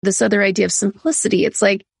this other idea of simplicity. It's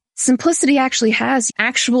like simplicity actually has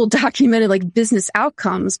actual documented like business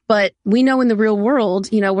outcomes, but we know in the real world,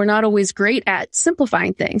 we're not always great at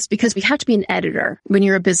simplifying things because we have to be an editor when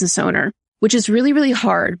you're a business owner, which is really, really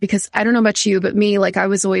hard because I don't know about you, but me, like I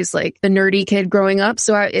was always like the nerdy kid growing up.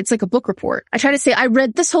 So it's like a book report. I try to say, I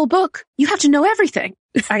read this whole book. You have to know everything.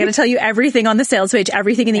 I got to tell you everything on the sales page,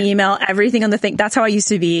 everything in the email, everything on the thing. That's how I used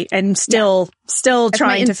to be and still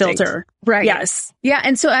trying to filter. Right. Yes. Yeah.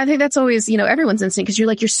 And so I think that's always, everyone's instinct because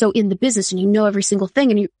you're so in the business and you know every single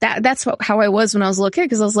thing. And that's how I was when I was a little kid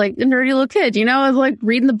because I was like a nerdy little kid, I was like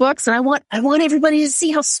reading the books and I want everybody to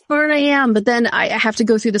see how smart I am. But then I have to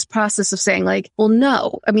go through this process of saying like, well,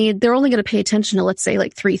 no, I mean, they're only going to pay attention to, let's say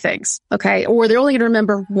like 3 things. Okay. Or they're only going to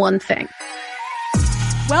remember 1 thing.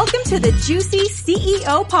 Welcome to the Juicy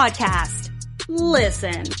CEO podcast.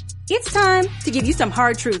 Listen, it's time to give you some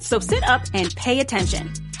hard truths, so sit up and pay attention.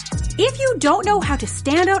 If you don't know how to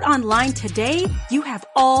stand out online today, you have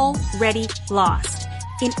already lost.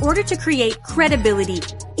 In order to create credibility,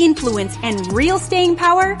 influence, and real staying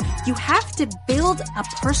power, you have to build a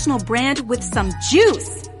personal brand with some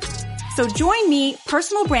juice. So join me,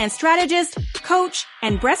 personal brand strategist, coach,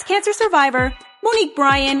 and breast cancer survivor, Monique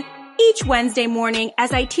Bryan, each Wednesday morning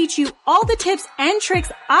as I teach you all the tips and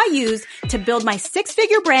tricks I use to build my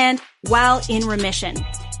 6-figure brand while in remission.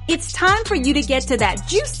 It's time for you to get to that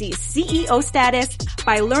juicy CEO status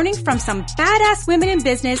by learning from some badass women in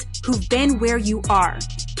business who've been where you are,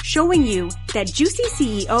 showing you that juicy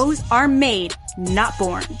CEOs are made, not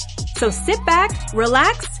born. So sit back,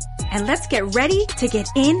 relax, and let's get ready to get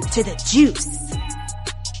into the juice.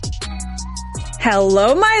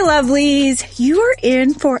 Hello, my lovelies. You are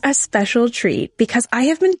in for a special treat because I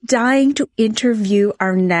have been dying to interview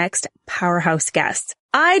our next powerhouse guest.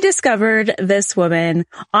 I discovered this woman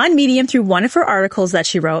on Medium through one of her articles that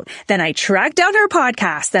she wrote. Then I tracked down her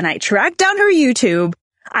podcast. Then I tracked down her YouTube.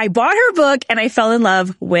 I bought her book and I fell in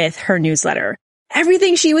love with her newsletter.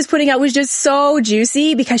 Everything she was putting out was just so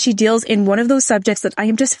juicy because she deals in one of those subjects that I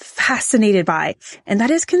am just fascinated by, and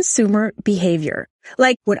that is consumer behavior.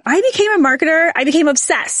 Like when I became a marketer, I became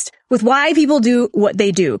obsessed with why people do what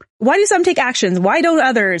they do. Why do some take actions? Why don't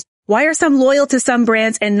others? Why are some loyal to some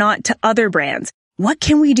brands and not to other brands? What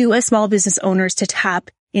can we do as small business owners to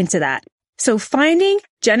tap into that? So finding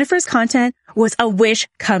Jennifer's content was a wish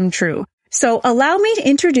come true. So allow me to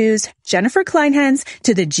introduce Jennifer Kleinhans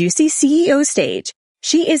to the Juicy CEO stage.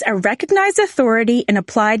 She is a recognized authority in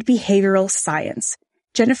applied behavioral science.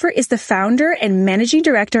 Jennifer is the founder and managing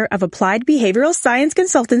director of applied behavioral science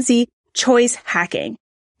consultancy, Choice Hacking.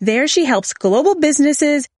 There she helps global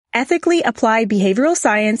businesses ethically apply behavioral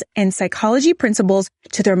science and psychology principles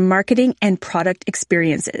to their marketing and product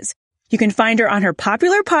experiences. You can find her on her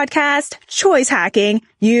popular podcast, Choice Hacking.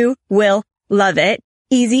 You will love it.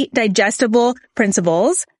 Easy, digestible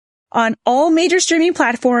principles on all major streaming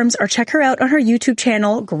platforms, or check her out on her YouTube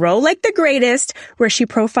channel, Grow Like the Greatest, where she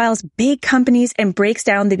profiles big companies and breaks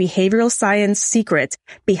down the behavioral science secrets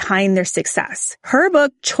behind their success. Her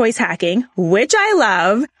book, Choice Hacking, which I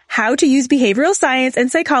love, How to Use Behavioral Science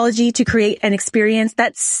and Psychology to Create an Experience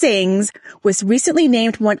That Sings, was recently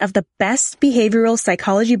named one of the best behavioral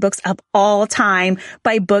psychology books of all time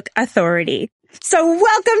by Book Authority. So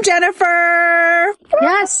welcome, Jennifer.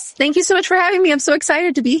 Yes. Thank you so much for having me. I'm so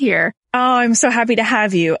excited to be here. Oh, I'm so happy to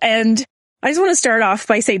have you. And I just want to start off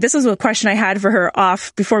by saying this was a question I had for her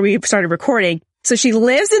off before we started recording. So she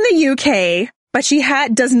lives in the UK, but she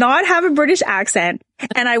does not have a British accent.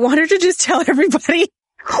 And I want her to just tell everybody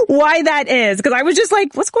why that is, because I was just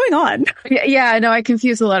like, what's going on? Yeah, no, I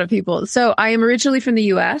confuse a lot of people. So I am originally from the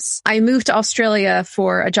US. I moved to Australia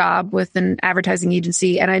for a job with an advertising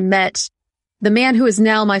agency, and I met the man who is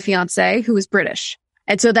now my fiance, who is British.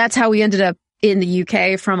 And so that's how we ended up in the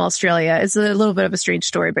UK from Australia. It's a little bit of a strange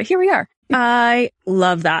story, but here we are. I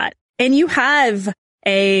love that. And you have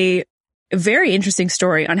a very interesting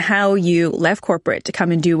story on how you left corporate to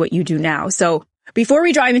come and do what you do now. So before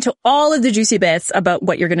we dive into all of the juicy bits about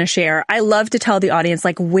what you're going to share, I love to tell the audience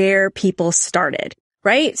like where people started,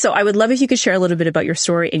 right? So I would love if you could share a little bit about your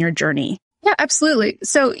story and your journey. Yeah, absolutely.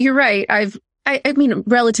 So you're right. I mean,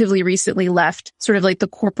 relatively recently left sort of like the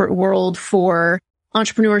corporate world for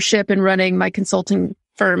entrepreneurship and running my consulting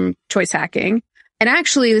firm, Choice Hacking. And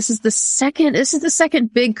actually, this is the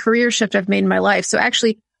second big career shift I've made in my life. So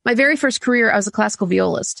actually, my very first career, I was a classical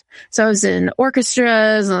violist. So I was in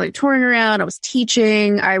orchestras and like touring around. I was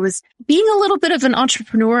teaching. I was being a little bit of an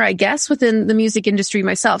entrepreneur, I guess, within the music industry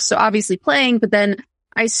myself. So obviously playing, but then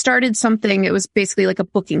I started something. It was basically like a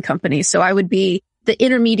booking company. So I would be the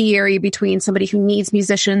intermediary between somebody who needs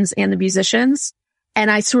musicians and the musicians. And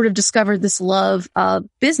I sort of discovered this love of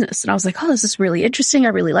business. And I was like, oh, this is really interesting. I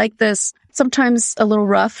really like this. Sometimes a little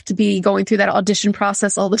rough to be going through that audition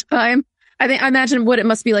process all the time. I imagine what it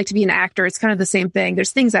must be like to be an actor. It's kind of the same thing.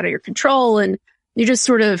 There's things out of your control and you're just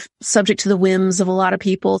sort of subject to the whims of a lot of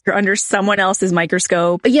people. You're under someone else's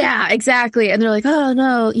microscope. Yeah, exactly. And they're like, oh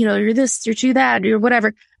no, you're this, you're too that, you're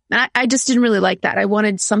whatever. And I just didn't really like that. I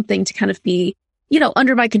wanted something to kind of be,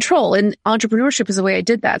 under my control. And entrepreneurship is the way I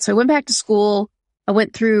did that. So I went back to school. I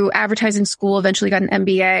went through advertising school, eventually got an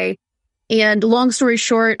MBA. And long story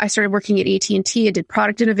short, I started working at AT&T. I did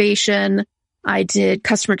product innovation. I did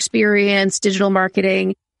customer experience, digital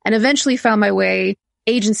marketing, and eventually found my way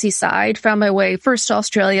agency side, found my way first to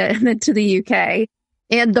Australia and then to the UK.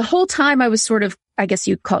 And the whole time I was sort of, I guess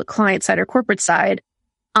you'd call it client side or corporate side.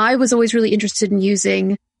 I was always really interested in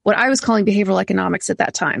using what I was calling behavioral economics at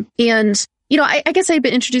that time. And I guess I'd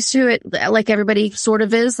been introduced to it like everybody sort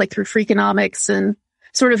of is, like through Freakonomics and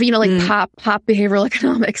sort of, pop behavioral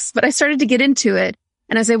economics. But I started to get into it.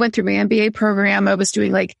 And as I went through my MBA program, I was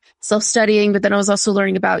doing like self-studying, but then I was also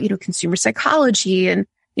learning about, consumer psychology and,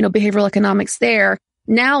 behavioral economics there.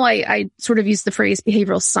 Now I sort of use the phrase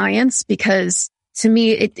behavioral science because to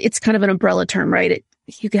me, it's kind of an umbrella term, right?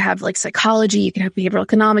 You could have like psychology, you can have behavioral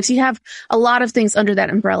economics, you have a lot of things under that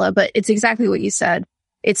umbrella, but it's exactly what you said.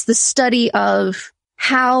 It's the study of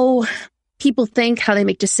how people think, how they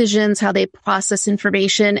make decisions, how they process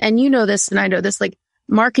information. And you know this, and I know this, like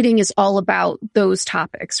marketing is all about those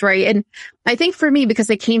topics, right? And I think for me, because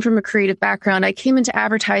I came from a creative background, I came into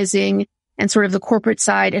advertising and sort of the corporate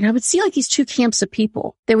side, and I would see like these two camps of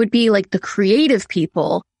people. There would be like the creative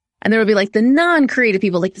people, and there would be like the non-creative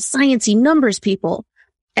people, like the sciencey numbers people.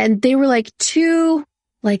 And they were like two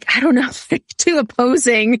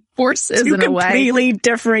opposing forces in a way. Completely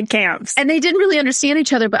different camps. And they didn't really understand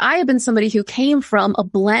each other, but I have been somebody who came from a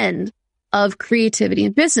blend of creativity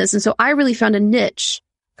and business. And so I really found a niche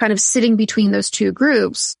kind of sitting between those two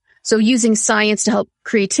groups. So using science to help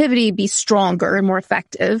creativity be stronger and more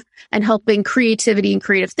effective and helping creativity and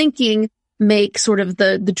creative thinking make sort of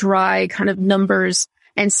the dry kind of numbers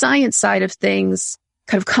and science side of things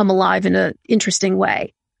kind of come alive in an interesting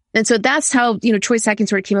way. And so that's how, choice hacking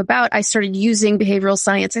sort of came about. I started using behavioral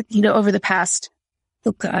science, over the past,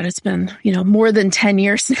 it's been, more than 10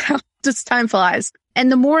 years now. Just time flies.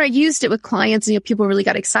 And the more I used it with clients, people really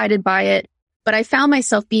got excited by it. But I found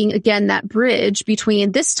myself being, again, that bridge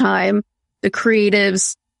between this time, the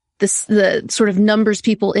creatives, the sort of numbers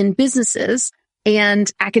people in businesses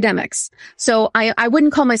and academics. So I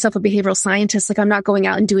wouldn't call myself a behavioral scientist. Like I'm not going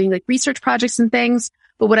out and doing like research projects and things.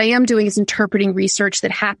 But what I am doing is interpreting research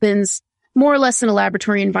that happens more or less in a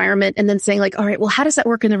laboratory environment and then saying like, all right, well, how does that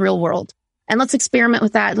work in the real world? And let's experiment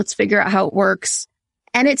with that. Let's figure out how it works.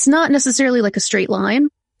 And it's not necessarily like a straight line.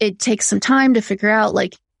 It takes some time to figure out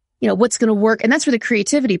like, what's going to work. And that's where the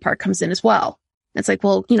creativity part comes in as well. It's like,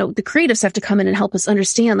 well, the creatives have to come in and help us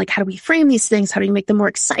understand, like, how do we frame these things? How do we make them more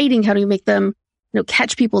exciting? How do we make them,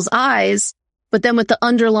 catch people's eyes? But then with the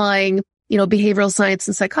underlying, behavioral science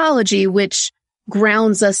and psychology, which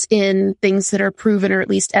grounds us in things that are proven or at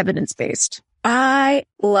least evidence-based. I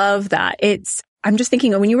love that. I'm just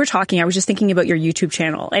thinking, when you were talking, I was just thinking about your YouTube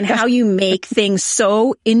channel and how you make things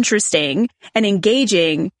so interesting and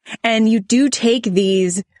engaging. And you do take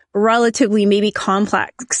these relatively maybe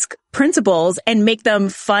complex principles and make them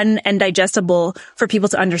fun and digestible for people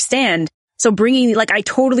to understand. So I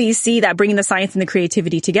totally see that bringing the science and the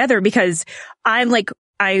creativity together, because I'm not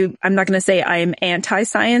going to say I'm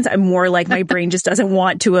anti-science. I'm more like my brain just doesn't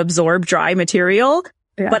want to absorb dry material,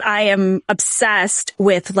 but I am obsessed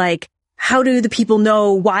with like, how do the people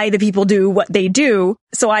know why the people do what they do?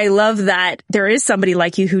 So I love that there is somebody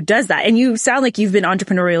like you who does that. And you sound like you've been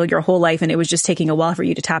entrepreneurial your whole life and it was just taking a while for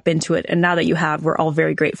you to tap into it. And now that you have, we're all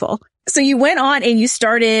very grateful. So you went on and you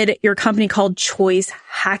started your company called Choice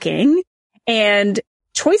Hacking, and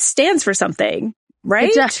choice stands for something. Right?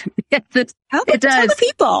 It does. Yes, it does. Tell the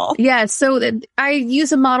people. Yeah. So I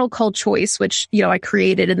use a model called Choice, which, I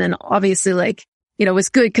created, and then obviously was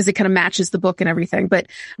good because it kind of matches the book and everything. But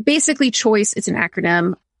basically Choice, it's an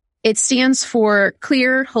acronym. It stands for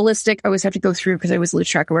clear, holistic. I always have to go through because I always lose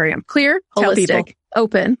track of where I am. Clear, holistic,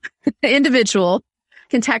 open, individual,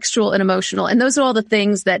 contextual, and emotional. And those are all the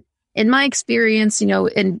things that, in my experience,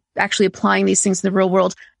 in actually applying these things in the real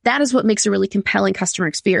world, that is what makes a really compelling customer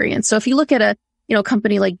experience. So if you look at a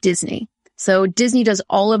company like Disney. So Disney does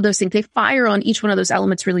all of those things. They fire on each one of those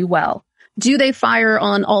elements really well. Do they fire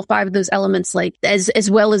on all 5 of those elements like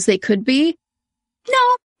as well as they could be?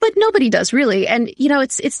 No, but nobody does really. And,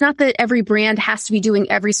 it's not that every brand has to be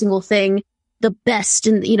doing every single thing the best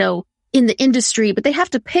in the industry, but they have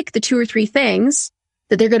to pick the 2 or 3 things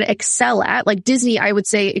that they're going to excel at. Like Disney, I would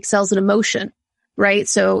say, excels in emotion, right?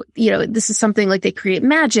 So, this is something like they create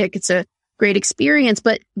magic. It's a great experience,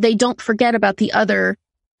 but they don't forget about the other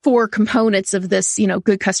 4 components of this,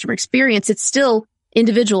 good customer experience. It's still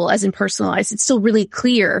individual as in personalized. It's still really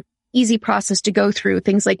clear, easy process to go through.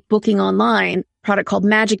 Things like booking online, product called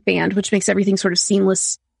Magic Band, which makes everything sort of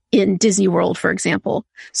seamless in Disney World, for example.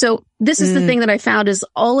 So this is the thing that I found is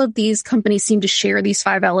all of these companies seem to share these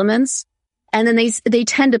 5 elements. And then they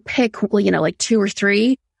tend to pick, like 2 or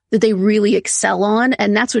 3 that they really excel on.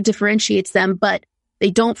 And that's what differentiates them. But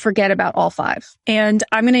they don't forget about all 5. And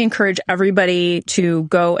I'm going to encourage everybody to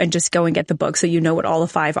go and get the book so you know what all the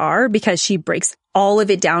 5 are, because she breaks all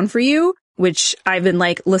of it down for you, which I've been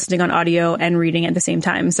like listening on audio and reading at the same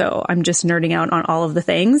time. So I'm just nerding out on all of the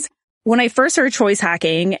things. When I first heard choice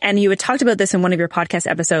hacking, and you had talked about this in one of your podcast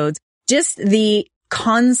episodes, just the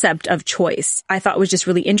concept of choice I thought was just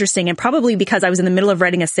really interesting. And probably because I was in the middle of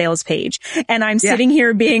writing a sales page and I'm sitting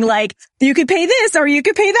here being like, you could pay this or you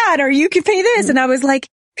could pay that or you could pay this. And I was like,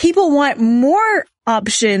 people want more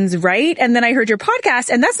options, right? And then I heard your podcast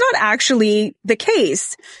and that's not actually the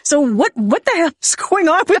case. So what the hell is going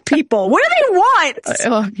on with people? What do they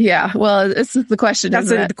want? Yeah. Well, this is the question. That's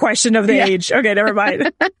the question of the age. Okay. Never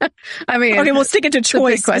mind. I mean, okay, we'll stick it to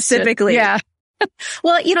choice specifically. Yeah.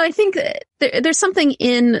 Well, I think there's something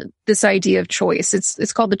in this idea of choice.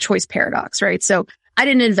 It's called the choice paradox, right? So I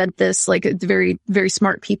didn't invent this. Like very, very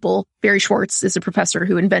smart people. Barry Schwartz is a professor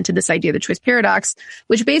who invented this idea of the choice paradox,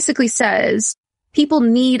 which basically says people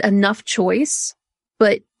need enough choice,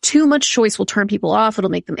 but too much choice will turn people off. It'll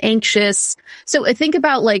make them anxious. So I think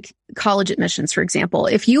about like college admissions, for example.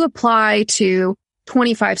 If you apply to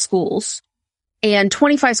 25 schools and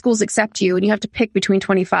 25 schools accept you and you have to pick between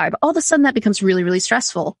 25, all of a sudden that becomes really, really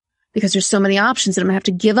stressful because there's so many options and I'm going to have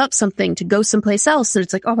to give up something to go someplace else. And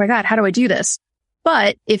it's like, oh my God, how do I do this?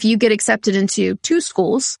 But if you get accepted into 2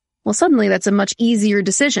 schools, well, suddenly that's a much easier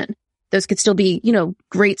decision. Those could still be,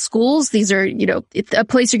 great schools. These are, it's a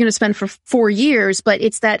place you're going to spend for 4 years, but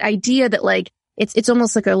it's that idea that like, it's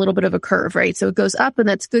almost like a little bit of a curve, right? So it goes up and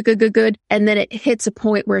that's good. And then it hits a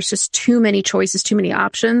point where it's just too many choices, too many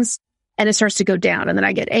options. And it starts to go down. And then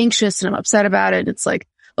I get anxious and I'm upset about it. It's like,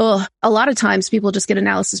 a lot of times people just get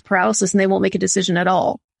analysis paralysis and they won't make a decision at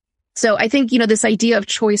all. So I think, this idea of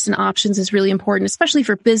choice and options is really important, especially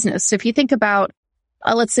for business. So if you think about,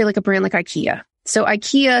 let's say like a brand like IKEA. So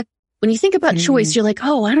IKEA, when you think about choice, you're like,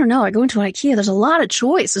 oh, I don't know. I go into IKEA. There's a lot of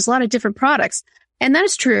choice. There's a lot of different products. And that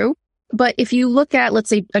is true. But if you look at, let's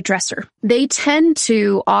say, a dresser, they tend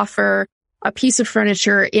to offer a piece of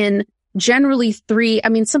furniture in generally 3,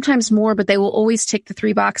 sometimes more, but they will always tick the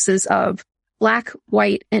 3 boxes of black,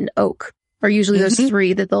 white, and oak are usually those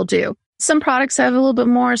 3 that they'll do. Some products have a little bit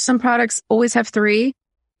more. Some products always have 3.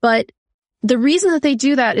 But the reason that they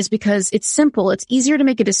do that is because it's simple. It's easier to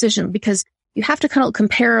make a decision because you have to kind of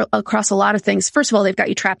compare across a lot of things. First of all, they've got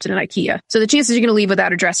you trapped in an IKEA. So the chances you're going to leave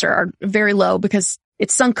without a dresser are very low because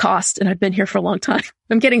it's sunk cost and I've been here for a long time.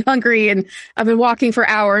 I'm getting hungry and I've been walking for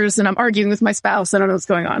hours and I'm arguing with my spouse. I don't know what's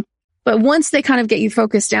going on. But once they kind of get you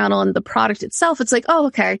focused down on the product itself, it's like, oh,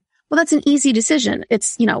 okay. Well, that's an easy decision.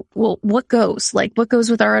 It's, what goes? Like, what goes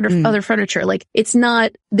with our other furniture? Like, it's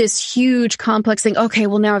not this huge complex thing. Okay,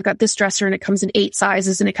 well, now I've got this dresser and it comes in 8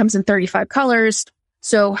 sizes and it comes in 35 colors.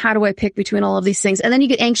 So how do I pick between all of these things? And then you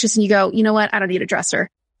get anxious and you go, you know what? I don't need a dresser.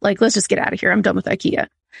 Like, let's just get out of here. I'm done with IKEA.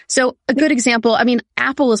 So a good example,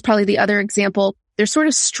 Apple is probably the other example. They're sort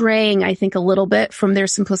of straying, I think, a little bit from their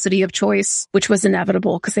simplicity of choice, which was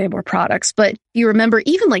inevitable because they have more products. But you remember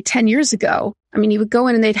even like 10 years ago, you would go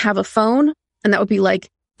in and they'd have a phone and that would be like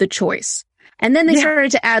the choice. And then they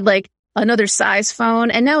started to add like another size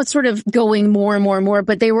phone. And now it's sort of going more and more and more.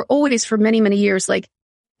 But they were always for many, many years, like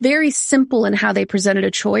very simple in how they presented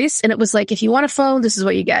a choice. And it was like, if you want a phone, this is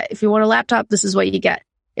what you get. If you want a laptop, this is what you get.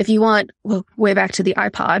 If you want, way back to the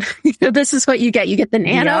iPod, this is what you get. You get the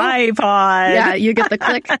Nano. The iPod. Yeah, you get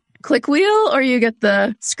the click wheel or you get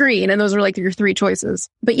the screen. And those are like your 3 choices.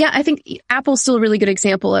 But yeah, I think Apple's still a really good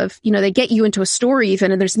example of, they get you into a store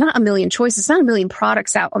even, and there's not a million choices, not a million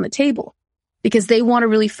products out on the table because they want to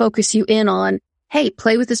really focus you in on, hey,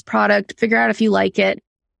 play with this product, figure out if you like it,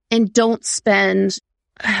 and don't spend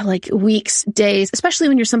like weeks, days, especially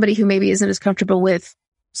when you're somebody who maybe isn't as comfortable with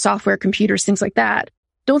software, computers, things like that.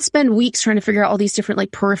 Don't spend weeks trying to figure out all these different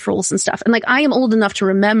like peripherals and stuff. And like, I am old enough to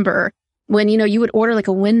remember when, you would order like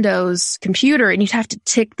a Windows computer and you'd have to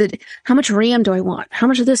tick how much RAM do I want? How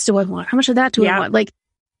much of this do I want? How much of that do I want? Like,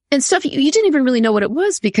 and stuff you didn't even really know what it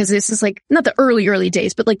was because this is like not the early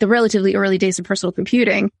days, but like the relatively early days of personal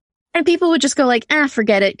computing. And people would just go like,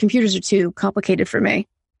 forget it. Computers are too complicated for me.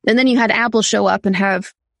 And then you had Apple show up and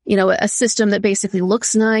have, a system that basically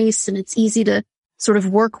looks nice and it's easy to sort of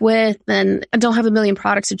work with and don't have a million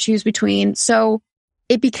products to choose between. So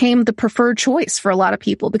it became the preferred choice for a lot of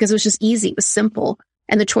people because it was just easy. It was simple.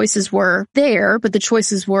 And the choices were there, but the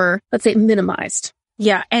choices were, let's say, minimized.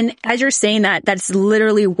 Yeah. And as you're saying that, that's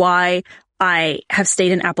literally why I have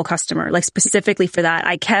stayed an Apple customer, like specifically for that.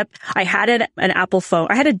 I had an Apple phone.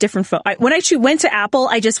 I had a different phone. When I went to Apple,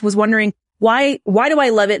 I just was wondering, why do I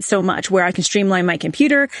love it so much where I can streamline my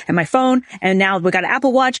computer and my phone? And now we got an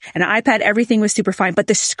Apple Watch and an iPad. Everything was super fine. But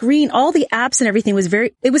the screen, all the apps and everything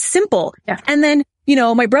it was simple. Yeah. And then,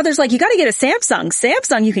 my brother's like, you got to get a Samsung.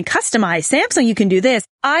 Samsung, you can customize. Samsung, you can do this.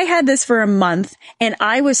 I had this for a month and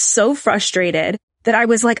I was so frustrated that I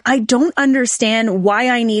was like, I don't understand why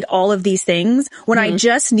I need all of these things when I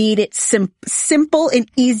just need it simple and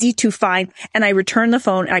easy to find. And I returned the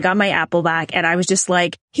phone and I got my Apple back and I was just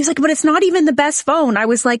like, he's like, but it's not even the best phone. I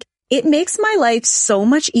was like, it makes my life so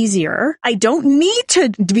much easier. I don't need to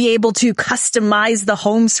be able to customize the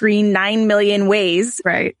home screen 9 million ways.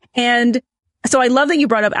 Right. And so I love that you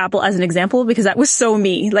brought up Apple as an example because that was so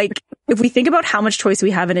me. Like if we think about how much choice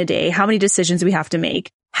we have in a day, how many decisions we have to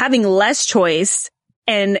make, having less choice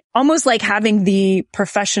and almost like having the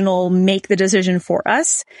professional make the decision for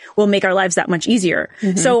us will make our lives that much easier.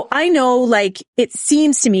 Mm-hmm. So I know like it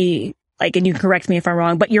seems to me like, and you can correct me if I'm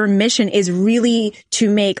wrong, but your mission is really to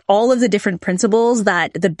make all of the different principles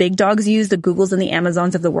that the big dogs use, the Googles and the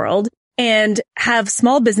Amazons of the world, and have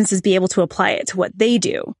small businesses be able to apply it to what they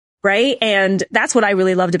do. Right. And that's what I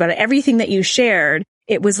really loved about it. Everything that you shared,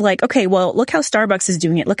 it was like, okay, well, look how Starbucks is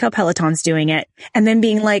doing it. Look how Peloton's doing it. And then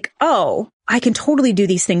being like, oh, I can totally do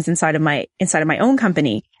these things inside of my own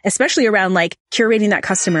company, especially around like curating that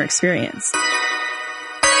customer experience.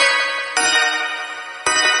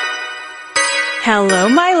 Hello,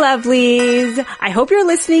 my lovelies. I hope you're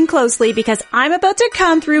listening closely because I'm about to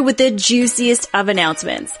come through with the juiciest of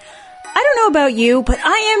announcements. I don't know about you, but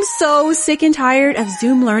I am so sick and tired of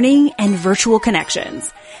Zoom learning and virtual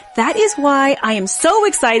connections. That is why I am so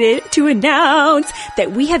excited to announce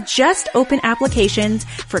that we have just opened applications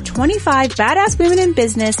for 25 badass women in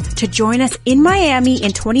business to join us in Miami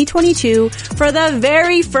in 2022 for the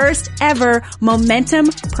very first ever Momentum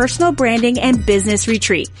Personal Branding and Business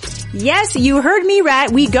Retreat. Yes, you heard me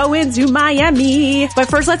right. We go into Miami. But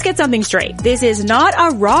first, let's get something straight. This is not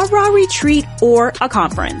a rah-rah retreat or a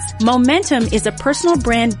conference. Momentum is a personal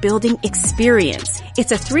brand building experience.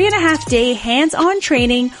 It's a 3.5-day hands-on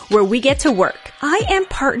training where we get to work. I am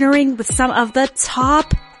partnering with some of the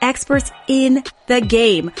top experts in the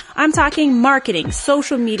game. I'm talking marketing,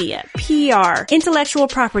 social media, PR, intellectual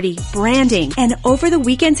property, branding. And over the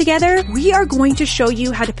weekend together, we are going to show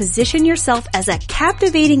you how to position yourself as a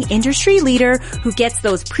captivating industry leader who gets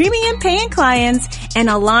those premium paying clients and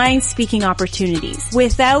aligned speaking opportunities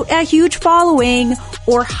without a huge following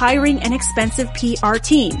or hiring an expensive PR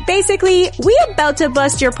team. Basically, we're about to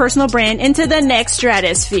bust your personal brand into the next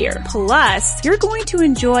stratosphere. Plus, you're going to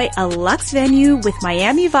enjoy a luxe venue with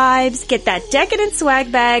Miami vibes, get that decadent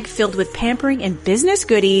swag bag filled with pampering and business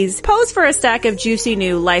goodies, pose for a stack of juicy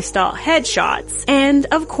new lifestyle headshots, and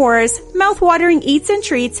of course, mouth-watering eats and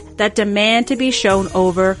treats that demand to be shown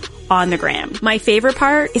over on the gram. My favorite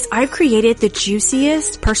part is I've created the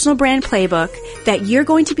juiciest personal brand playbook that you're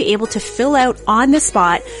going to be able to fill out on the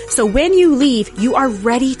spot. So when you leave, you are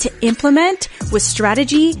ready to implement with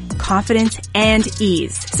strategy, confidence, and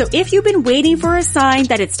ease. So if you've been waiting for a sign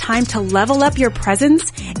that it's time to level up your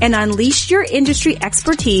presence and unleash your industry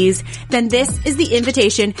expertise, then this is the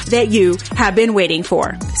invitation that you have been waiting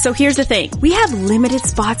for. So here's the thing. We have limited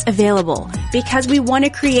spots available because we want to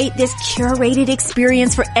create this curated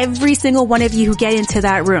experience for every single one of you who get into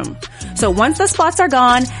that room. So once the spots are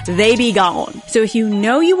gone, they be gone. So if you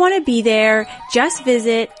know you want to be there, just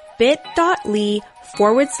visit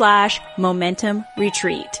bit.ly/momentum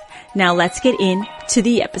retreat. Now let's get into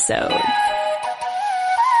the episode.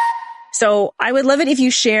 So I would love it if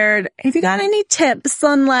you shared, if you got any tips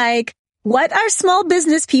on like, what our small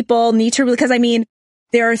business people need to, because I mean,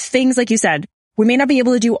 there are things like you said, we may not be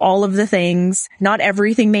able to do all of the things. Not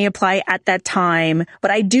everything may apply at that time,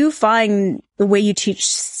 but I do find the way you teach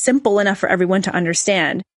simple enough for everyone to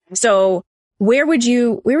understand. So where would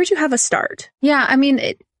you have a start? Yeah. I mean,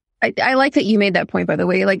 I like that you made that point, by the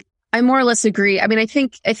way. Like, I more or less agree. I mean, I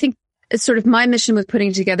think it's sort of my mission with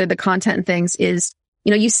putting together the content and things is,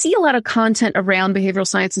 you see a lot of content around behavioral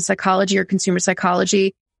science and psychology or consumer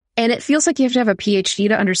psychology, and it feels like you have to have a PhD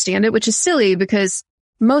to understand it, which is silly because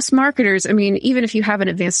most marketers, I mean, even if you have an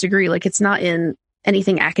advanced degree, like it's not in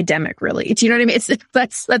anything academic really. Do you know what I mean?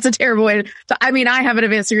 That's a terrible way to, I mean, I have an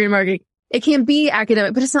advanced degree in marketing. it can be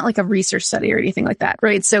academic, but it's not like a research study or anything like that,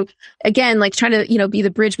 right? So again, like trying to, be the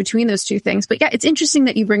bridge between those two things. But yeah, it's interesting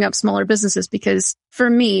that you bring up smaller businesses because for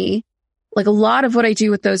me, like a lot of what I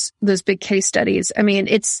do with those big case studies, I mean,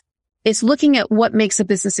 it's looking at what makes a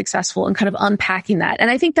business successful and kind of unpacking that. And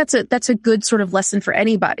I think that's a good sort of lesson for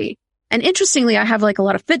anybody. And interestingly, I have like a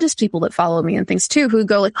lot of fitness people that follow me and things too, who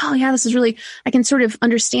go like, oh yeah, this is really, I can sort of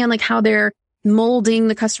understand like how they're molding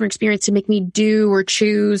the customer experience to make me do or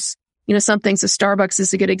choose, something. So Starbucks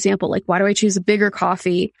is a good example. Like, why do I choose a bigger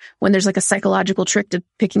coffee when there's like a psychological trick to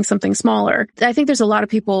picking something smaller? I think there's a lot of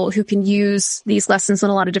people who can use these lessons in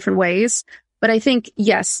a lot of different ways. But I think,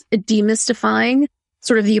 yes, demystifying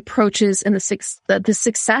sort of the approaches and the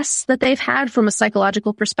success that they've had from a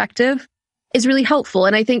psychological perspective is really helpful.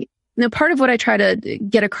 And I think, part of what I try to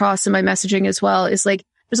get across in my messaging as well is like,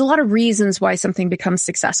 there's a lot of reasons why something becomes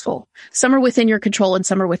successful. Some are within your control and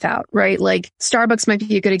some are without, right? Like Starbucks might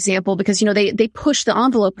be a good example because, they push the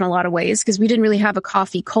envelope in a lot of ways because we didn't really have a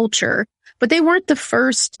coffee culture, but they weren't the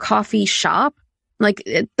first coffee shop. Like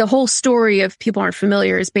the whole story, if people aren't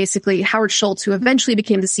familiar, is basically Howard Schultz, who eventually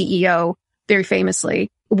became the CEO, very famously,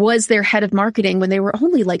 was their head of marketing when they were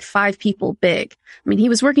only like 5 people big. I mean, he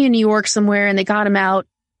was working in New York somewhere and they got him out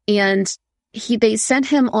and they sent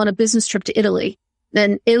him on a business trip to Italy.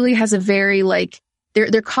 Then Italy has a very like,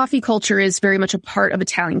 their coffee culture is very much a part of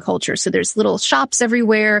Italian culture. So there's little shops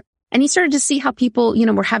everywhere. And he started to see how people,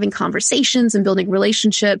 were having conversations and building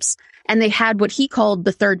relationships. And they had what he called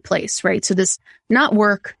the third place, right? So this not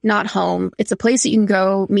work, not home. It's a place that you can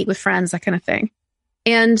go meet with friends, that kind of thing.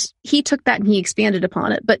 And he took that and he expanded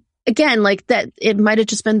upon it. But again, like that, it might have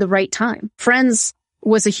just been the right time. Friends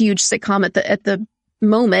was a huge sitcom at the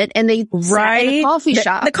moment, and they sat in a coffee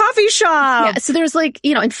shop. The coffee shop. Yeah. So there's like,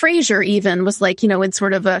 and Frasier even was like, in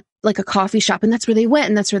sort of a coffee shop, and that's where they went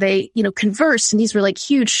and that's where they, conversed. And these were like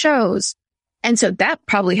huge shows. And so that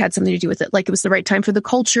probably had something to do with it. Like it was the right time for the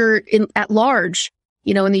culture at large,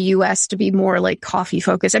 in the US to be more like coffee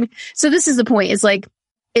focused. I mean, so this is the point is like,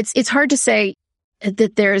 it's hard to say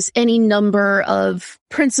that there's any number of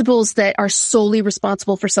principles that are solely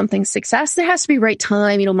responsible for something's success. There has to be right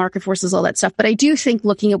time, market forces, all that stuff. But I do think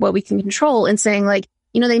looking at what we can control and saying like,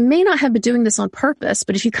 they may not have been doing this on purpose,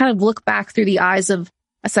 but if you kind of look back through the eyes of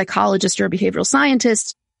a psychologist or a behavioral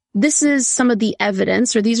scientist, this is some of the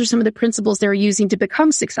evidence, or these are some of the principles they're using to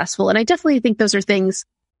become successful. And I definitely think those are things,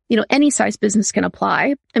 any size business can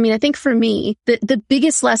apply. I mean, I think for me, the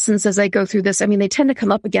biggest lessons as I go through this, I mean, they tend to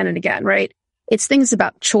come up again and again, right? It's things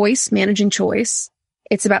about choice, managing choice.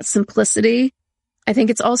 It's about simplicity. I think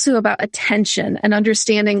it's also about attention and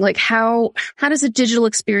understanding like how does a digital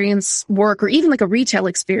experience work, or even like a retail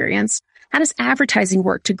experience? How does advertising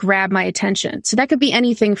work to grab my attention? So that could be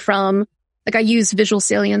anything from like I use visual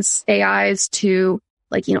salience AIs to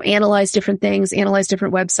like, analyze different things, analyze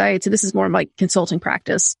different websites. So this is more of my consulting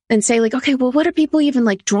practice, and say like, okay, well, what are people even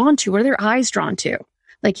like drawn to? What are their eyes drawn to?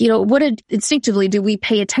 Like, what instinctively do we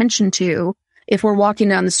pay attention to if we're walking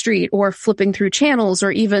down the street or flipping through channels,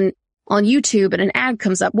 or even on YouTube and an ad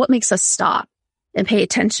comes up? What makes us stop and pay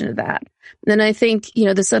attention to that? And then I think,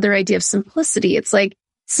 this other idea of simplicity, it's like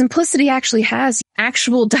simplicity actually has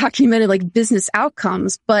actual documented like business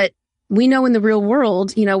outcomes, but we know in the real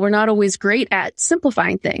world, we're not always great at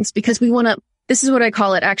simplifying things because we want to, this is what I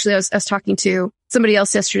call it. Actually, I was talking to somebody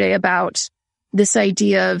else yesterday about this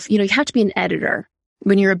idea of, you have to be an editor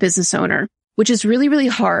when you're a business owner, which is really, really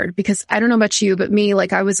hard because I don't know about you, but me,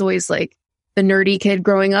 like I was always like the nerdy kid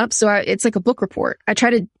growing up. So it's like a book report. I try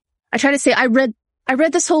to say, I read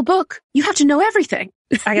this whole book. You have to know everything.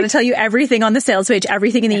 I got to tell you everything on the sales page,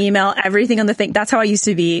 everything in the email, everything on the thing. That's how I used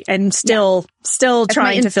to be, and still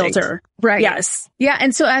trying to filter. Right. Yes. Yeah.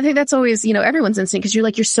 And so I think that's always, everyone's instinct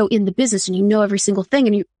because you're so in the business and you know every single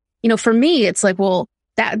thing. And for me, it's like, well,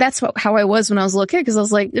 that's how I was when I was a little kid, because I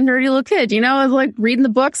was like a nerdy little kid, I was like reading the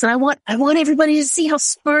books and I want everybody to see how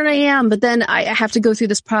smart I am. But then I have to go through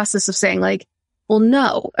this process of saying like, well,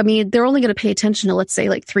 no, I mean, they're only going to pay attention to, let's say,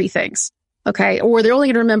 like 3 things. Okay. Or they're only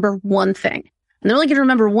going to remember one thing. And they're only going to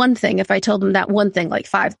remember one thing if I tell them that one thing like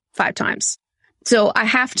five times. So I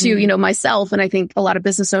have to, myself, and I think a lot of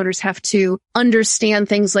business owners have to understand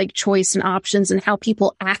things like choice and options and how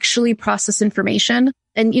people actually process information.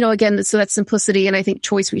 And, again, so that's simplicity. And I think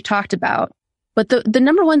choice we talked about. But the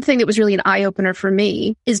number one thing that was really an eye opener for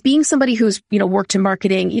me is being somebody who's, worked in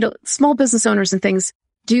marketing. Small business owners and things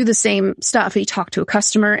do the same stuff. You talk to a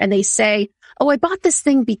customer and they say, oh, I bought this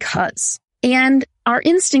thing because. And our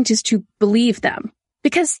instinct is to believe them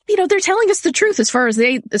because, they're telling us the truth as far as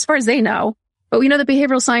they know. But we know that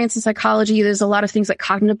behavioral science and psychology, there's a lot of things like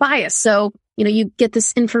cognitive bias. So, you get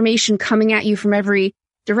this information coming at you from every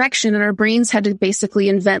direction, and our brains had to basically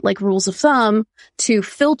invent like rules of thumb to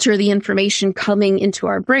filter the information coming into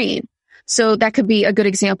our brain. So that could be a good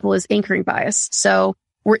example is anchoring bias. So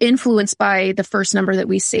we're influenced by the first number that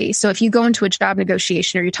we see. So if you go into a job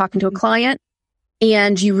negotiation or you're talking to a client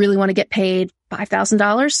and you really want to get paid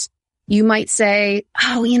 $5,000, you might say,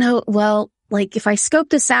 oh, well, like if I scope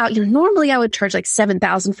this out, normally I would charge like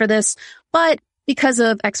 $7,000 for this, but because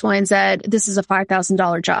of X, Y, and Z, this is a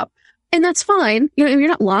 $5,000 job. And that's fine. You're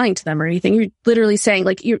not lying to them or anything. You're literally saying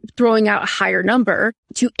like you're throwing out a higher number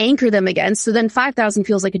to anchor them against. So then 5,000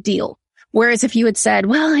 feels like a deal. Whereas if you had said,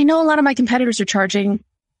 well, I know a lot of my competitors are charging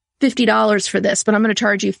 $50 for this, but I'm going to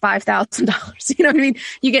charge you $5,000. You know what I mean?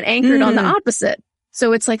 You get anchored on the opposite.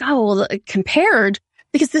 So it's like, oh, well, compared,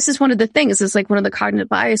 because this is one of the things is like one of the cognitive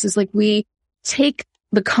biases, like we take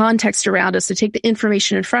the context around us to take the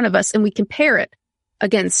information in front of us and we compare it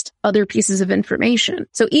against other pieces of information.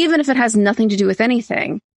 So even if it has nothing to do with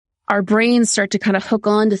anything, our brains start to kind of hook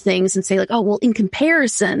on to things and say like, oh, well, in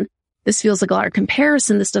comparison, this feels like a lot of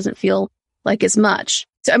comparison. This doesn't feel like as much.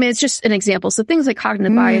 So, I mean, it's just an example. So things like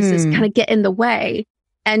cognitive biases kind of get in the way.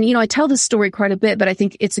 And, I tell this story quite a bit, but I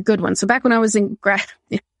think it's a good one. So back when I was in pat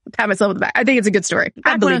myself on the back. I think it's a good story.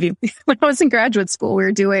 I believe you. When I was in graduate school, we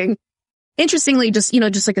were doing, interestingly, just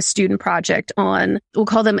like a student project on, we'll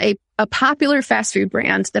call them a popular fast food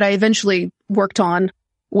brand that I eventually worked on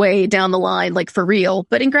way down the line, like for real.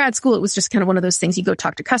 But in grad school, it was just kind of one of those things. You go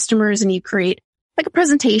talk to customers and you create like a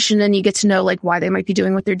presentation and you get to know like why they might be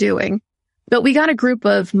doing what they're doing. But we got a group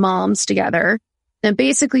of moms together and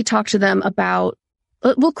basically talked to them about,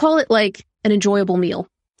 we'll call it like an enjoyable meal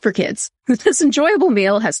for kids. This enjoyable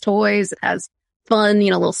meal has toys, it has fun,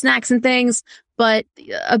 little snacks and things. But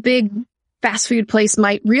a big fast food place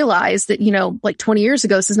might realize that, like 20 years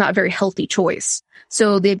ago, this is not a very healthy choice.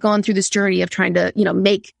 So they've gone through this journey of trying to,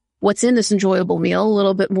 make what's in this enjoyable meal a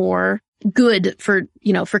little bit more good for,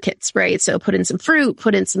 for kids, right? So put in some fruit,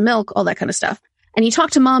 put in some milk, all that kind of stuff. And you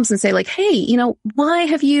talk to moms and say like, hey, why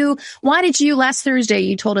did you last Thursday,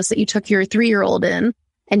 you told us that you took your 3-year-old in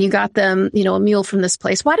and you got them, a meal from this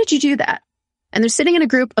place. Why did you do that? And they're sitting in a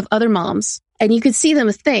group of other moms and you could see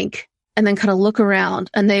them think and then kind of look around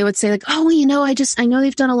and they would say like, oh, I know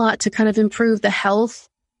they've done a lot to kind of improve the health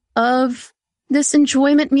of this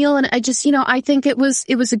enjoyment meal. And I just, I think it was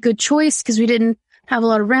a good choice because we didn't have a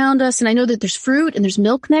lot around us. And I know that there's fruit and there's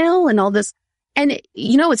milk now and all this. And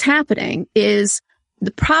what's happening is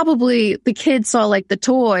probably the kid saw like the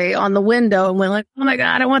toy on the window and went like, oh my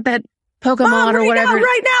God, I want that Pokemon or whatever.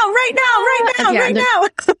 Right now.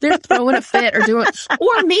 They're throwing a fit or doing,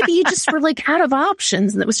 or maybe you just were like out of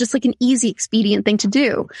options and it was just like an easy, expedient thing to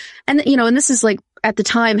do. And, and this is like at the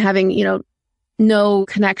time having, no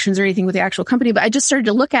connections or anything with the actual company, but I just started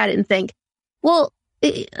to look at it and think, well,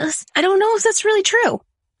 I don't know if that's really true.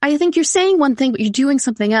 I think you're saying one thing, but you're doing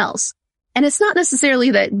something else. And it's not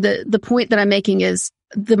necessarily that the point that I'm making is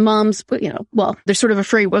the moms, they're sort of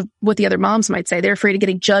afraid of what the other moms might say. They're afraid of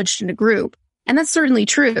getting judged in a group. And that's certainly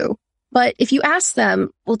true. But if you ask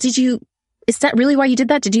them, well, is that really why you did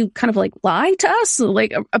that? Did you kind of like lie to us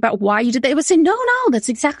like about why you did that? It would say, no, that's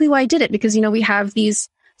exactly why I did it. Because, we have these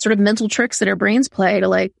sort of mental tricks that our brains play to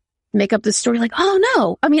like make up this story like, oh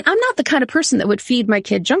no, I mean, I'm not the kind of person that would feed my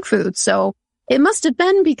kid junk food. So it must have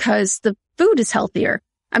been because the food is healthier.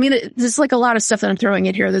 I mean, there's like a lot of stuff that I'm throwing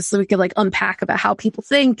in here that we could like unpack about how people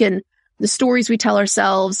think and the stories we tell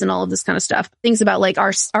ourselves and all of this kind of stuff. Things about like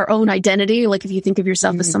our own identity. Like if you think of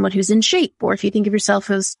yourself as someone who's in shape, or if you think of yourself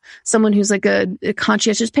as someone who's like a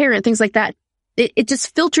conscientious parent, things like that. It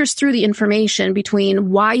just filters through the information between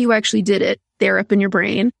why you actually did it there up in your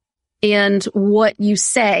brain and what you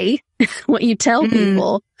say, what you tell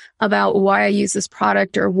people about why I use this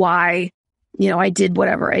product or why, I did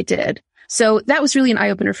whatever I did. So that was really an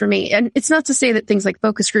eye-opener for me. And it's not to say that things like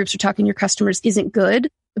focus groups or talking to your customers isn't good,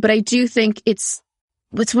 but I do think it's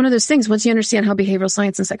one of those things. Once you understand how behavioral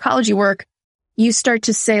science and psychology work, you start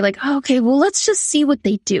to say like, oh, okay, well, let's just see what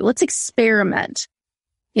they do. Let's experiment.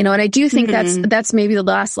 And I do think that's maybe the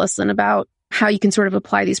last lesson about how you can sort of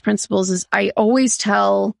apply these principles is I always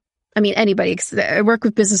tell, anybody, 'cause I work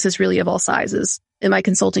with businesses really of all sizes in my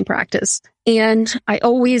consulting practice. And I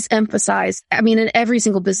always emphasize, and every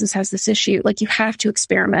single business has this issue. Like you have to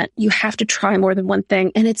experiment. You have to try more than one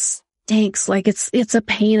thing. And it stinks. Like it's a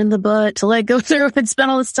pain in the butt to like go through and spend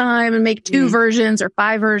all this time and make 2 versions or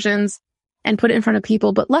 5 versions and put it in front of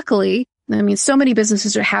people. But luckily, so many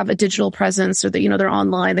businesses have a digital presence or that, they're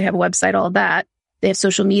online, they have a website, all of that. They have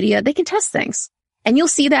social media. They can test things. And you'll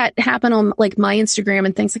see that happen on like my Instagram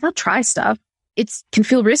and things like I'll try stuff. It can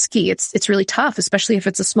feel risky. It's really tough, especially if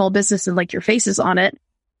it's a small business and like your face is on it.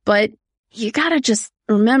 But you gotta just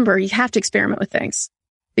remember, you have to experiment with things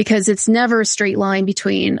because it's never a straight line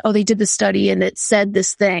between, oh, they did the study and it said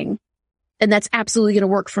this thing. And that's absolutely going to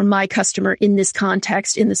work for my customer in this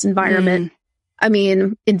context, in this environment. I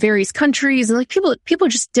mean, in various countries, and like people are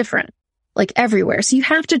just different, like everywhere. So you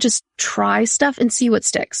have to just try stuff and see what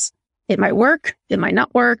sticks. It might work, it might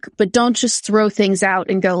not work, but don't just throw things out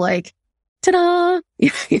and go like, ta-da!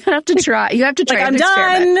 You have to try. You have to try. Like, I'm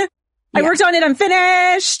done. Yeah. I worked on it. I'm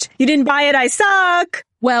finished. You didn't buy it. I suck.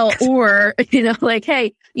 Well, or, like,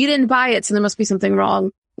 hey, you didn't buy it, so there must be something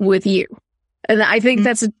wrong with you. And I think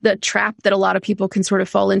that's the trap that a lot of people can sort of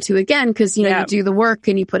fall into again, because, you do the work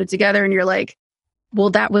and you put it together and you're like, well,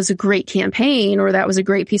 that was a great campaign or that was a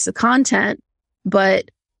great piece of content.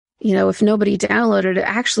 But, if nobody downloaded it,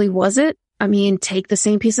 actually, was it? I mean, take the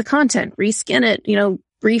same piece of content, reskin it,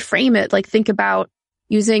 reframe it, like think about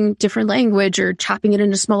using different language or chopping it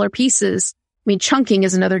into smaller pieces. I mean, chunking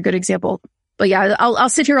is another good example. But yeah, I'll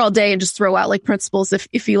sit here all day and just throw out like principles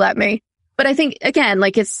if you let me. But I think, again,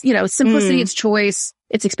 like it's, simplicity, it's choice,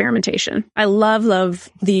 it's experimentation. I love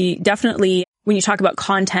definitely when you talk about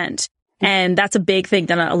content. And that's a big thing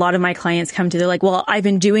that a lot of my clients come to. They're like, well, I've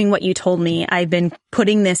been doing what you told me. I've been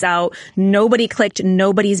putting this out. Nobody clicked.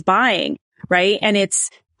 Nobody's buying. Right. And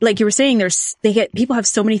it's like you were saying, people have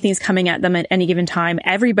so many things coming at them at any given time.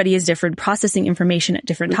 Everybody is different, processing information at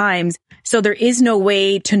different times. So there is no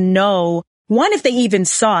way to know, one, if they even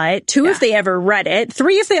saw it, two, if they ever read it,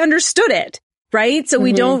 three, if they understood it. Right. So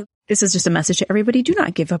this is just a message to everybody. Do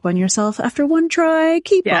not give up on yourself after one try.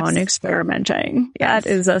 Keep on experimenting. Yes. That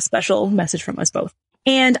is a special message from us both.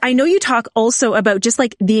 And I know you talk also about just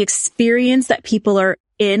like the experience that people are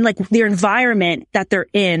in, like their environment that they're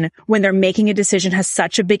in when they're making a decision has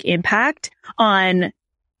such a big impact on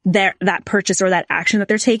that purchase or that action that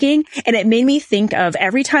they're taking. And it made me think of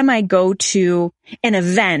every time I go to an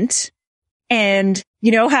event, and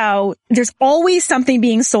you know how there's always something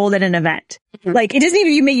being sold at an event. Like it doesn't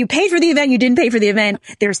even, you paid for the event, you didn't pay for the event.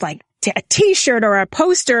 There's like a t-shirt or a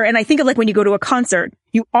poster. And I think of like when you go to a concert,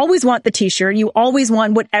 you always want the t-shirt. You always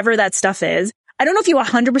want whatever that stuff is. I don't know if you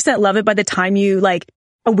 100% love it by the time you like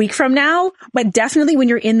a week from now, but definitely when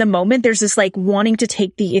you're in the moment, there's this like wanting to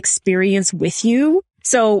take the experience with you.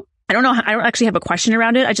 So I don't know. I don't actually have a question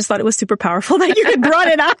around it. I just thought it was super powerful that you had brought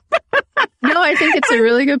it up. No, I think it's a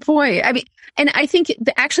really good point. I mean, and I think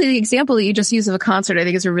the example that you just used of a concert, I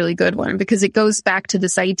think is a really good one because it goes back to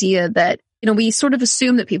this idea that, we sort of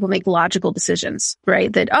assume that people make logical decisions,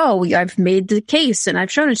 right? That, I've made the case and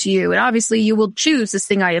I've shown it to you. And obviously you will choose this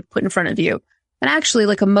thing I have put in front of you. And actually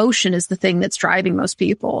like emotion is the thing that's driving most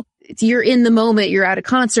people. You're in the moment, you're at a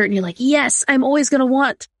concert and you're like, yes, I'm always going to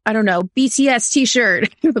want, I don't know, BTS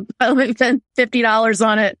t-shirt. I'll spend $50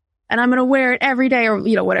 on it. And I'm going to wear it every day or,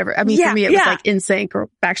 whatever. I mean, for me, it was like NSYNC or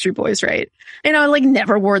Backstreet Boys, right? And I like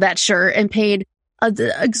never wore that shirt and paid an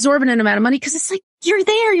exorbitant amount of money because it's like, you're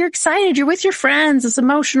there, you're excited, you're with your friends, it's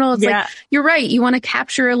emotional. It's like, you're right. You want to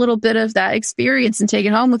capture a little bit of that experience and take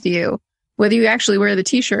it home with you. Whether you actually wear the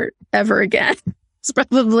t-shirt ever again, it's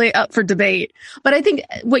probably up for debate. But I think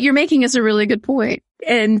what you're making is a really good point.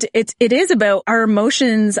 And it is about our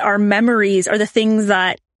emotions, our memories are the things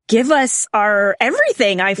that give us our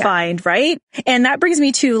everything, I find, right? And that brings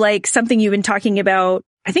me to like something you've been talking about.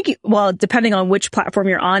 I think, depending on which platform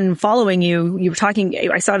you're on and following you were talking,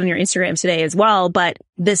 I saw it on your Instagram today as well, but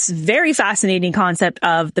this very fascinating concept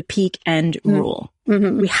of the peak end rule.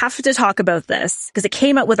 Mm-hmm. We have to talk about this because it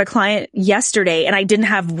came up with a client yesterday and I didn't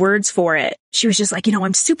have words for it. She was just like,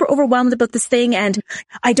 I'm super overwhelmed about this thing and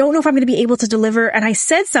I don't know if I'm going to be able to deliver. And I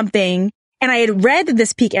said something and I had read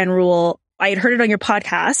this peak end rule. I had heard it on your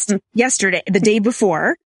podcast yesterday, the day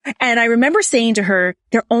before. And I remember saying to her,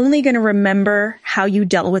 they're only going to remember how you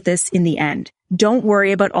dealt with this in the end. Don't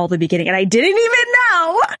worry about all the beginning. And I didn't even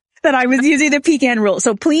know that I was using the peak end rule.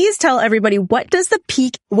 So please tell everybody, what is the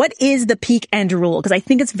peak end rule? Because I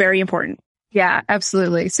think it's very important. Yeah,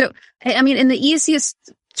 absolutely. So, I mean, in the easiest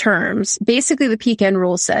terms, basically the peak end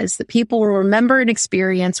rule says that people will remember an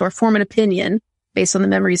experience or form an opinion based on the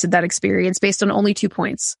memories of that experience based on only 2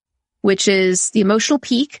 points, which is the emotional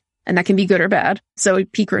peak. And that can be good or bad. So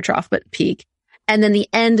peak or trough, but peak. And then the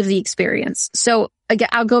end of the experience. So again,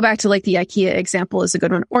 I'll go back to like the IKEA example is a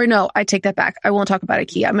good one. Or no, I take that back. I won't talk about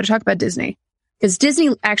IKEA. I'm going to talk about Disney. Because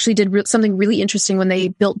Disney actually did something really interesting when they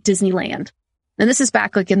built Disneyland. And this is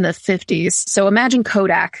back like in the 50s. So imagine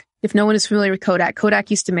Kodak. If no one is familiar with Kodak,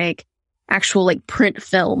 Kodak used to make actual like print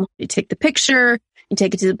film. You take the picture, you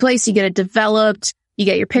take it to the place, you get it developed, you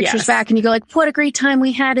get your pictures back and you go like, what a great time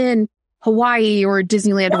we had in Hawaii or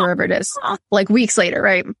Disneyland or wherever it is, like weeks later,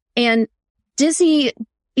 right? And Disney,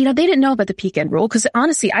 they didn't know about the peak end rule because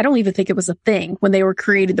honestly, I don't even think it was a thing when they were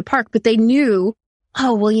creating the park, but they knew,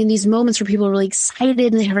 oh, well, in these moments where people are really excited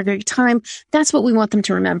and they have a great time, that's what we want them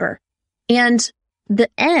to remember. And the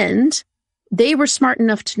end, they were smart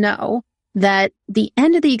enough to know that the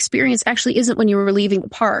end of the experience actually isn't when you were leaving the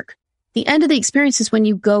park. The end of the experience is when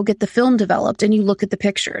you go get the film developed and you look at the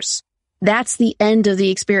pictures. That's the end of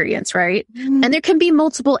the experience, right? Mm. And there can be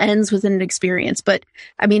multiple ends within an experience, but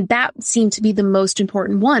I mean, that seemed to be the most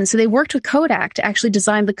important one. So they worked with Kodak to actually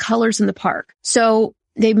design the colors in the park. So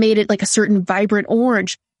they made it like a certain vibrant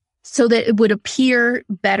orange so that it would appear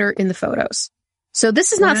better in the photos. So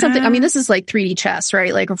this is not something, I mean, this is like 3D chess,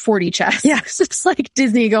 right? Like a 4D chess. Yeah. It's like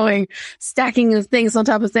Disney stacking of things on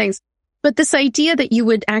top of things. But this idea that you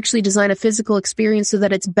would actually design a physical experience so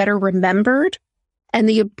that it's better remembered and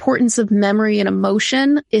the importance of memory and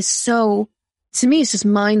emotion is so, to me, it's just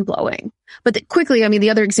mind blowing. But quickly, I mean,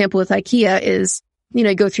 the other example with IKEA is,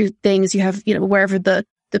 you go through things, you have, wherever the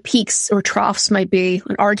peaks or troughs might be,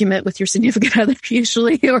 an argument with your significant other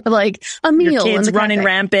usually, or like a meal. Your kids running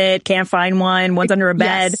rampant, can't find one's under a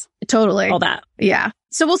bed. Yes, totally. All that. Yeah.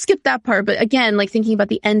 So we'll skip that part. But again, like thinking about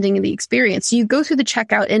the ending of the experience, you go through the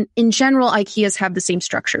checkout and in general, IKEAs have the same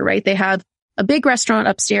structure, right? They have a big restaurant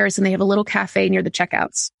upstairs and they have a little cafe near the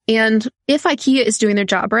checkouts. And if IKEA is doing their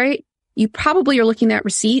job right, you probably are looking at that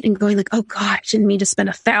receipt and going like, oh God, I didn't mean to spend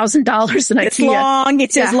 $1,000 in IKEA. It's long.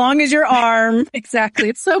 It's as long as your arm. Exactly.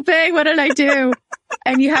 It's so big. What did I do?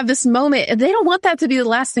 And you have this moment and they don't want that to be the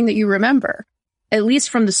last thing that you remember, at least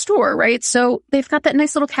from the store, right? So they've got that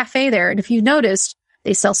nice little cafe there. And if you noticed,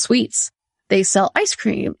 they sell sweets. They sell ice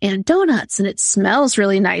cream and donuts and it smells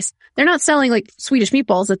really nice. They're not selling like Swedish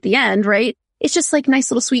meatballs at the end, right? It's just like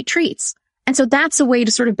nice little sweet treats. And so that's a way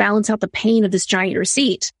to sort of balance out the pain of this giant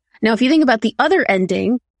receipt. Now, if you think about the other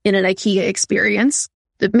ending in an IKEA experience,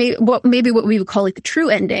 maybe what we would call like the true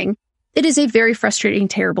ending, it is a very frustrating,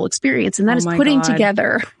 terrible experience. And that is putting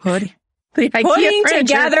together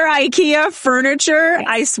IKEA furniture.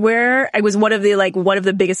 I swear it was one of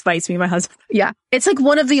the biggest fights me and my husband. Yeah. It's like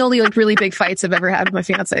one of the only like really big fights I've ever had with my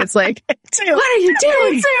fiance. It's like, what are you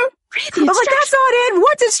doing? I'm like, that's not it.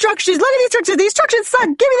 What's instructions? Look at the instructions. The instructions suck. Give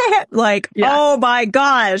me the hit. Like, Oh my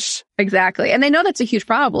gosh. Exactly. And they know that's a huge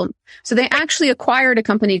problem. So they actually acquired a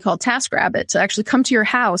company called TaskRabbit to actually come to your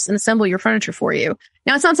house and assemble your furniture for you.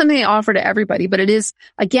 Now, it's not something they offer to everybody, but it is,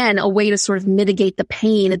 again, a way to sort of mitigate the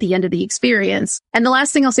pain at the end of the experience. And the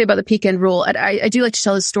last thing I'll say about the peak end rule, I do like to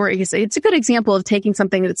tell this story because it's a good example of taking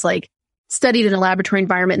something that's like studied in a laboratory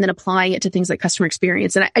environment and then applying it to things like customer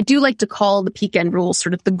experience. And I do like to call the peak end rule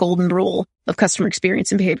sort of the golden rule of customer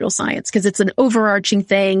experience in behavioral science because it's an overarching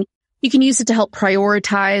thing. You can use it to help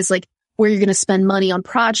prioritize like where you're going to spend money on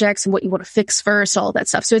projects and what you want to fix first, all that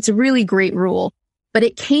stuff. So it's a really great rule, but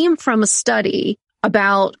it came from a study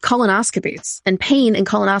about colonoscopies and pain in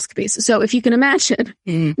colonoscopies. So if you can imagine,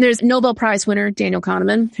 there's Nobel Prize winner Daniel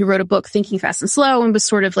Kahneman, who wrote a book, Thinking Fast and Slow, and was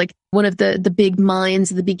sort of like one of the big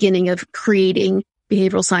minds at the beginning of creating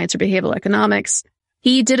behavioral science or behavioral economics.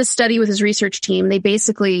 He did a study with his research team. They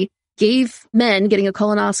basically gave men getting a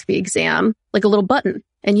colonoscopy exam like a little button,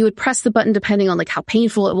 and you would press the button depending on like how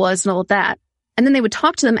painful it was and all of that. And then they would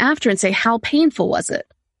talk to them after and say, how painful was it?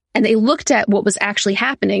 And they looked at what was actually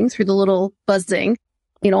happening through the little buzzing,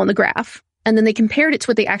 on the graph. And then they compared it to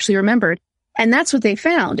what they actually remembered. And that's what they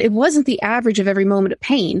found. It wasn't the average of every moment of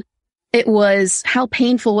pain. It was how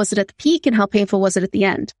painful was it at the peak and how painful was it at the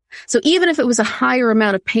end. So even if it was a higher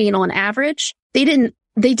amount of pain on average, they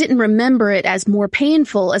didn't remember it as more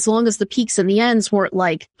painful as long as the peaks and the ends weren't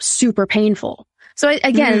like super painful. So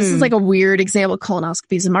again, this is like a weird example of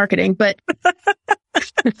colonoscopies and marketing, but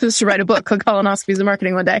just to write a book called Colonoscopies and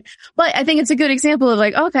Marketing one day. But I think it's a good example of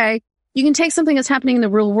like, okay, you can take something that's happening in the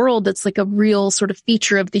real world that's like a real sort of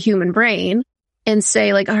feature of the human brain and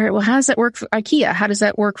say like, all right, well, how does that work for IKEA? How does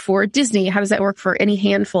that work for Disney? How does that work for any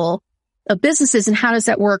handful of businesses? And how does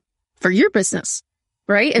that work for your business?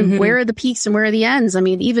 Right? And where are the peaks and where are the ends? I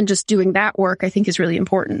mean, even just doing that work, I think is really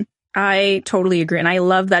important. I totally agree. And I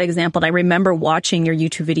love that example. And I remember watching your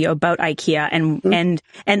YouTube video about IKEA and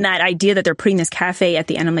that idea that they're putting this cafe at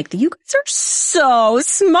the end. I'm like, you guys are so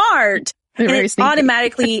smart. They're and very it sneaky.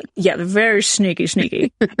 Automatically, very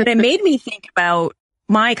sneaky. But it made me think about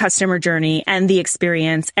my customer journey and the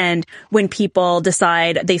experience. And when people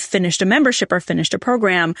decide they've finished a membership or finished a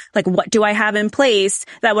program, like what do I have in place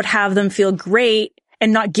that would have them feel great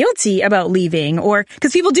and not guilty about leaving? Or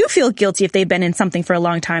because people do feel guilty if they've been in something for a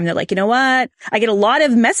long time. They're like, you know what? I get a lot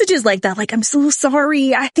of messages like that. Like, I'm so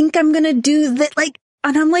sorry. I think I'm going to do that. Like,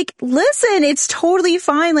 and I'm like, listen, it's totally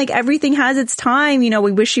fine. Like everything has its time.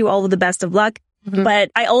 We wish you all of the best of luck.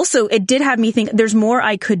 But it did have me think there's more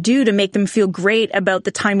I could do to make them feel great about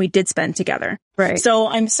the time we did spend together. Right. So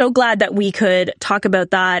I'm so glad that we could talk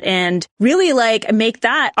about that and really make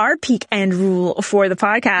that our peak end rule for the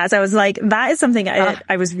podcast. I was like, that is something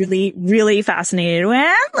I was really, really fascinated with.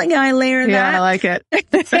 I learned that. Yeah, I like it.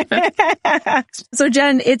 So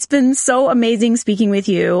Jen, it's been so amazing speaking with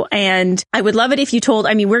you. And I would love it if you told,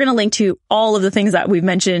 we're going to link to all of the things that we've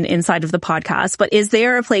mentioned inside of the podcast, but is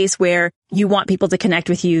there a place where you want people to connect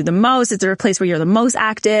with you the most? Is there a place where you're the most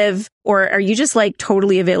active, or are you just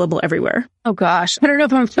totally available everywhere? Oh gosh. I don't know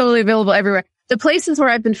if I'm totally available everywhere. The places where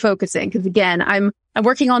I've been focusing, because again, I'm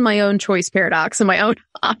working on my own choice paradox and my own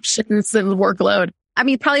options and workload.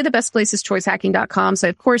 Probably the best place is choicehacking.com. So I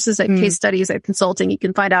have courses, I have case studies, I have consulting. You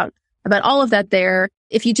can find out about all of that there.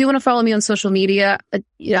 If you do want to follow me on social media,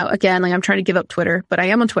 again, I'm trying to give up Twitter, but I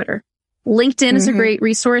am on Twitter. LinkedIn is a great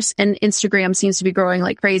resource, and Instagram seems to be growing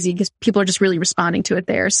like crazy because people are just really responding to it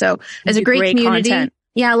there. So there's a great community. Content.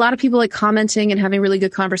 Yeah, a lot of people commenting and having really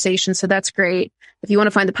good conversations. So that's great. If you want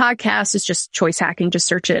to find the podcast, it's just Choice Hacking. Just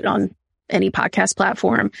search it on any podcast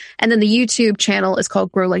platform. And then the YouTube channel is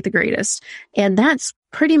called Grow Like the Greatest. And that's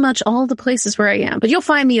pretty much all the places where I am. But you'll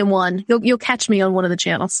find me in one. You'll catch me on one of the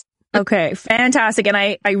channels. Okay, fantastic. And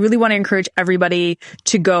I really want to encourage everybody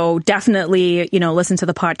to go definitely, listen to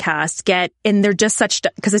the podcast, and they're just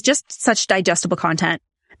because it's just such digestible content.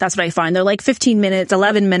 That's what I find. They're 15 minutes,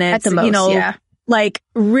 11 minutes, at the most, yeah.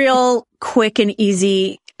 Real quick and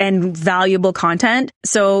easy and valuable content.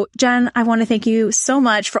 So Jen, I want to thank you so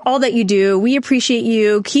much for all that you do. We appreciate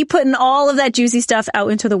you. Keep putting all of that juicy stuff out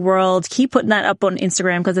into the world. Keep putting that up on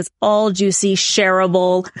Instagram because it's all juicy,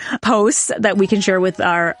 shareable posts that we can share with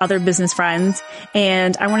our other business friends.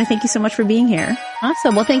 And I want to thank you so much for being here.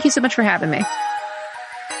 Awesome. Well, thank you so much for having me.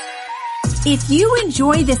 If you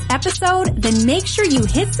enjoy this episode, then make sure you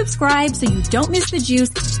hit subscribe so you don't miss the juice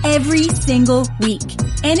every single week.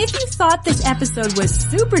 And if you thought this episode was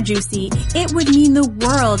super juicy, it would mean the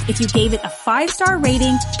world if you gave it a 5-star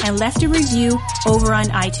rating and left a review over on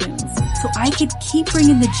iTunes, so I could keep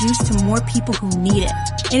bringing the juice to more people who need it.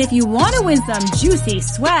 And if you want to win some juicy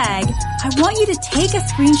swag, I want you to take a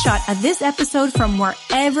screenshot of this episode from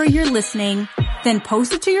wherever you're listening, then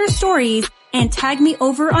post it to your stories and tag me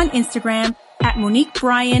over on Instagram at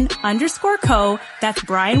MoniqueBryan_co. That's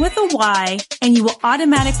Brian with a Y, and you will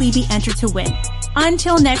automatically be entered to win.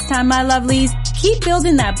 Until next time, my lovelies, keep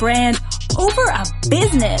building that brand over a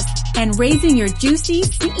business and raising your juicy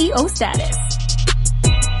CEO status.